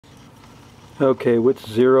Okay, let's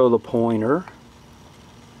zero the pointer.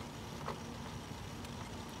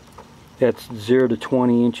 That's 0 to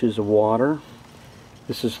 20 inches of water.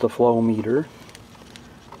 This is the flow meter.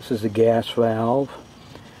 This is the gas valve.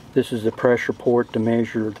 This is the pressure port to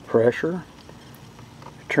measure the pressure.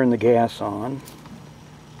 Turn the gas on.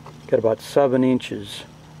 Got about 7 inches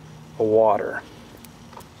of water.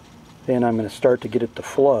 Then I'm going to start to get it to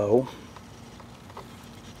flow.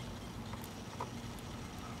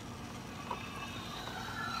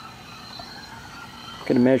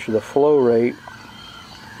 I'm going to measure the flow rate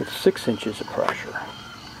with 6 inches of pressure.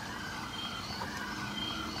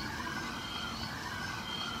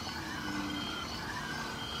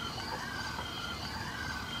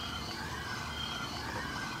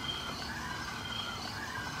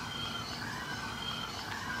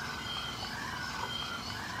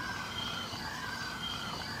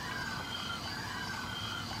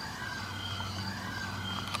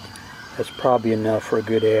 That's probably enough for a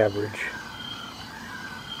good average.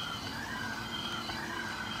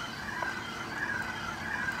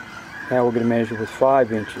 Now we're going to measure with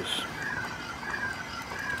 5 inches.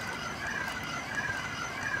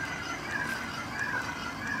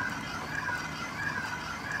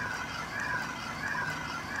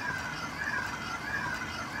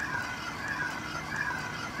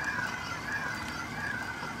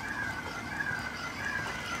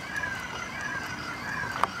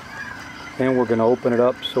 Then we're going to open it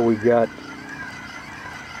up so we've got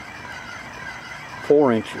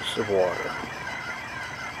 4 inches of water.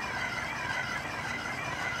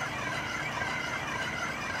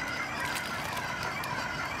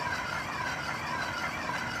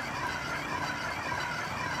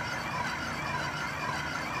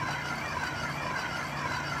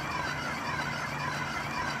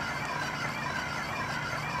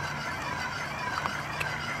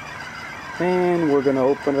 And we're going to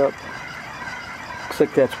open it up. Looks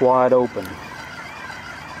like that's wide open.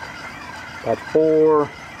 About 4,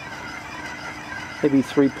 maybe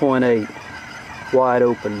 3.8 wide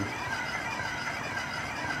open.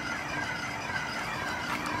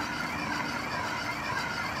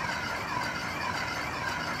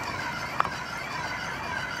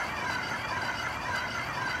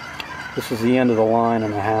 This is the end of the line in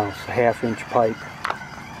the house, a 1/2 inch pipe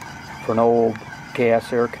for an old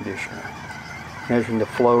gas air conditioner. Measuring the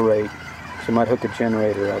flow rate, so I might hook a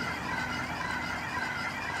generator up.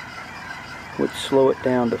 Let's slow it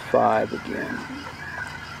down to 5 again.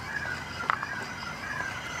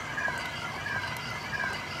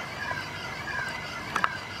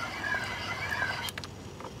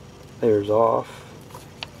 There's off.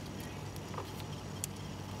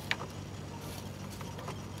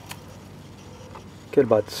 Get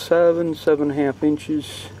about 7.5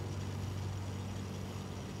 inches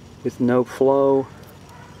with no flow.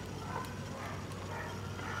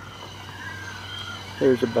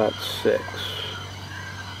 There's about 6.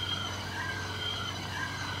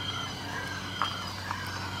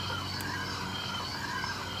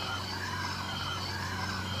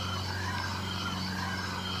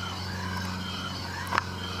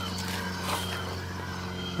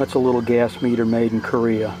 That's a little gas meter made in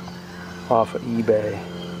Korea off of eBay.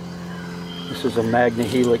 This is a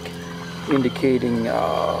magnehelic indicating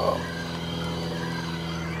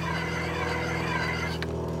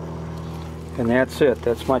and that's it.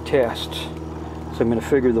 That's my test. So I'm going to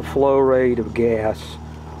figure the flow rate of gas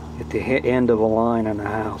at the end of a line in a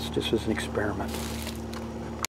house, just as an experiment.